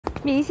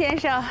明先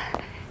生，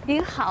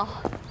您好，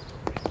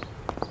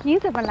您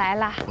怎么来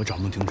了？我找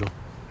孟庭舟。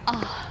哦，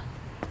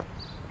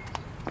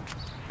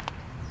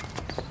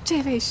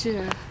这位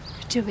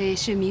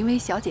是明薇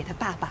小姐的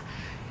爸爸，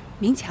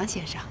明强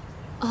先生。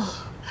哦，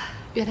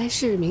原来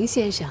是明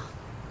先生。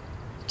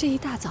这一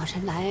大早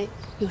晨来，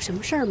有什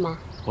么事儿吗？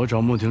我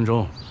找孟庭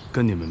舟，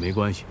跟你们没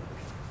关系。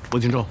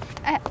孟庭舟，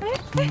哎，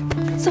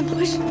怎么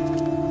回事？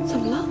怎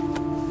么了？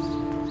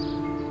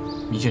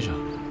明先生，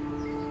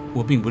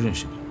我并不认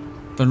识你，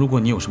但如果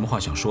你有什么话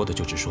想说的，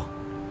就直说。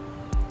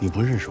你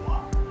不认识我？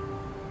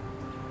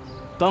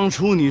当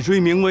初你追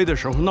明薇的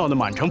时候闹得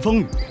满城风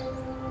雨，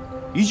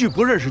一句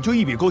不认识就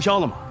一笔勾销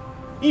了吗？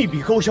一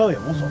笔勾销也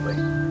无所谓。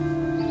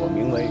我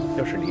明薇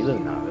要是离了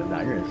哪个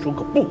男人说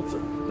个不字，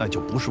那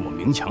就不是我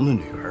明强的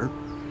女儿。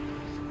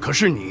可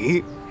是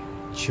你，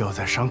却要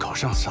在伤口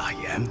上撒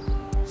盐，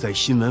在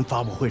新闻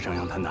发布会上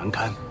让她难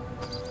堪。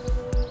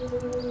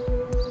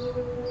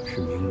是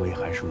明薇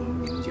还是我们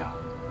明家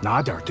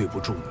哪点对不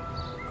住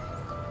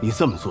你？你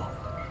这么做，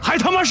还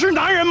他妈是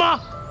男人吗？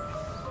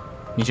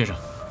明先生，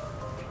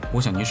我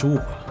想您是误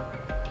会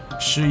了，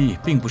失忆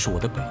并不是我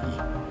的本意，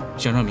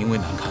想让明薇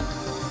难堪，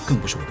更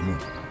不是我的目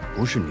的。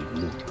不是你的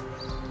目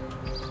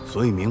的，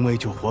所以明薇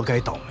就活该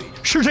倒霉，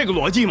是这个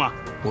逻辑吗？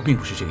我并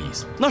不是这个意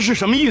思。那是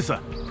什么意思？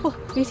不，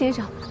明先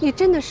生，你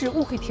真的是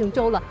误会庭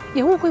舟了，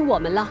也误会我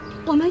们了。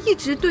我们一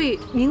直对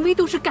明薇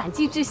都是感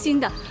激之心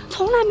的，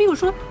从来没有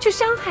说去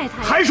伤害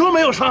她呀。还说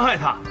没有伤害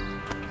她？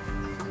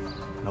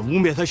那污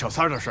蔑她小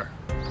三的事儿，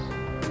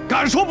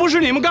敢说不是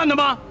你们干的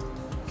吗？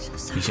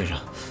明先生，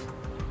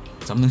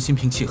咱们能心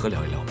平气和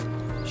聊一聊吗？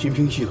心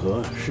平气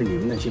和是你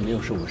们那些没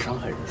有受过伤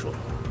害人说的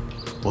话。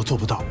我做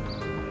不到，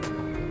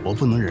我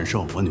不能忍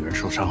受我女儿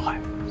受伤害。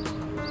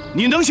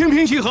你能心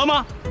平气和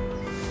吗？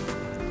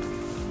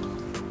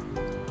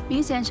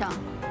明先生，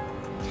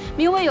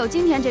明薇有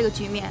今天这个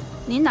局面，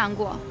您难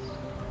过，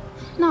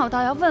那我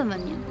倒要问问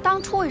您，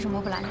当初为什么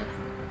不拦着她？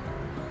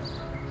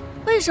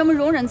为什么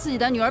容忍自己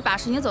的女儿把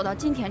事情走到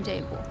今天这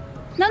一步？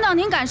难道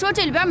您敢说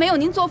这里边没有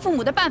您做父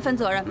母的半分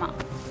责任吗？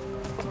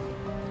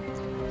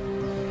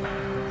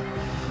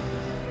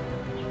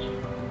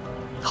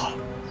好，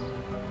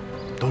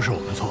都是我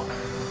们错，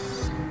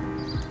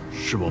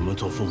是我们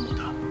做父母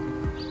的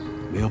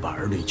没有把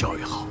儿女教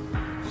育好，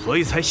所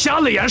以才瞎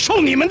了眼，受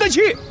你们的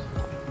气。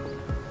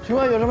请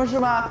问有什么事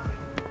吗？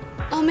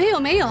哦，没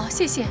有，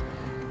谢谢。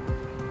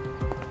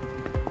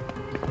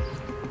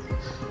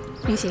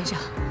明先生，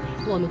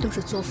我们都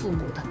是做父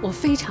母的，我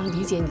非常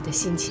理解你的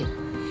心情。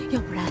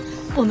要不然，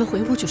我们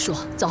回屋去说。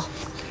走。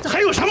还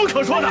有什么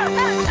可说的？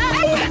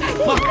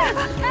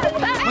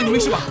妈，你没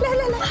事吧？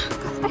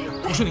来，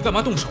我说你干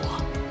嘛动手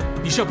啊？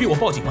你是要逼我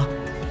报警吗？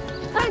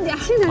慢点，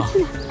轻点。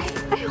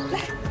哎呦，来，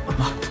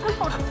妈。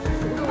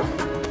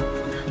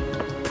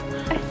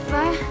喂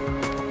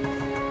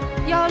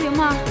，110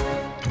吗？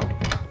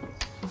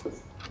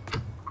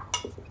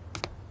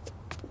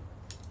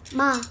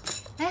妈，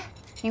哎，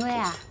明薇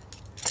啊，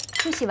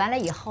梳洗完了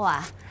以后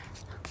啊，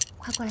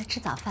快过来吃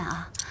早饭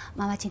啊！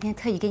妈妈今天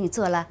特意给你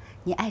做了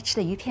你爱吃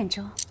的鱼片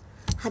粥。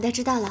好的，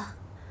知道了。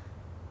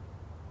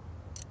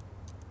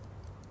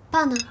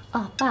爸呢？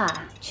哦，爸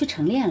去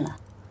晨练了。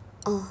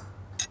哦。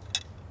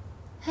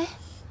哎，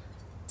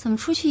怎么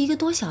出去1个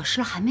多小时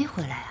了还没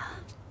回来啊？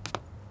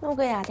那我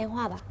给你打电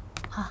话吧。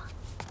好。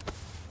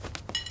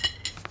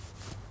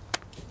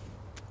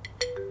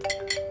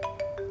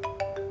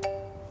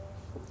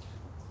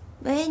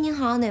喂，您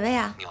好，哪位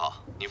啊？你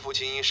好，你父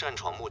亲因擅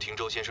闯穆庭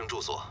舟先生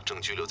住所，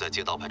正拘留在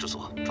街道派出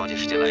所，抓紧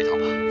时间来一趟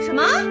吧。什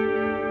么？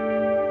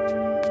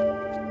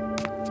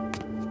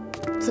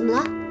怎么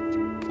了？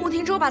穆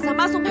庭舟把咱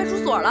妈送派出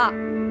所了。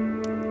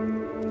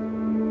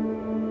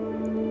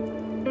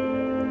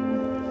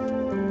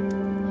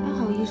还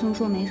好医生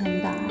说没什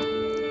么大碍，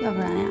要不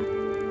然呀，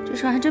这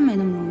事儿还真没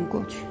那么容易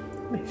过去。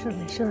没事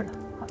的，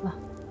好了。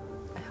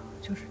哎呦，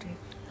就是这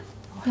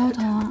个，腰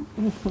疼啊。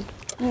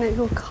那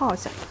给我靠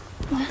下。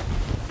来，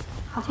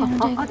好，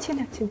轻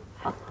点，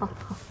好，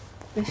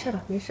没事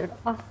了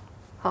啊，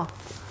好。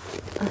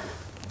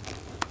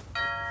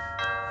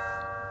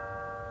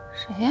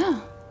谁呀？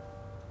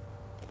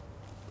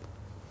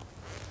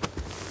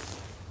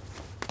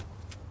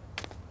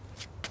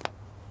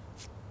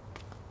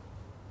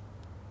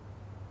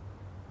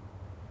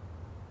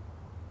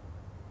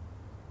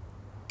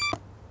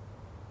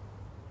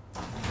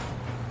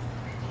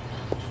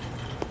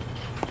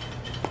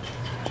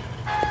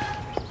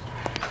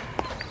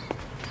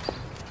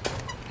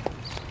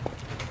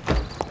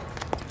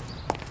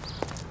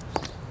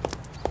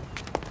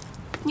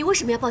你为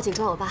什么要报警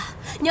抓我爸？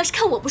你要是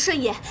看我不顺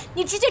眼，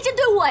你直接针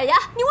对我呀！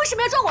你为什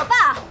么要抓我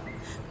爸？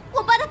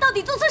我爸他到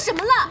底做错什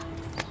么了？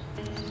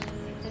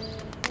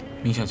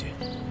明小姐，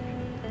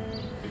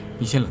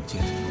你先冷静。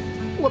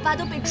我爸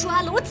都被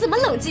抓了，我怎么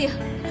冷静？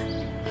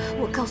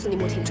我告诉你，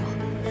穆庭舟，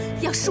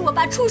要是我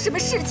爸出什么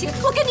事情，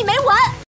我跟你没完！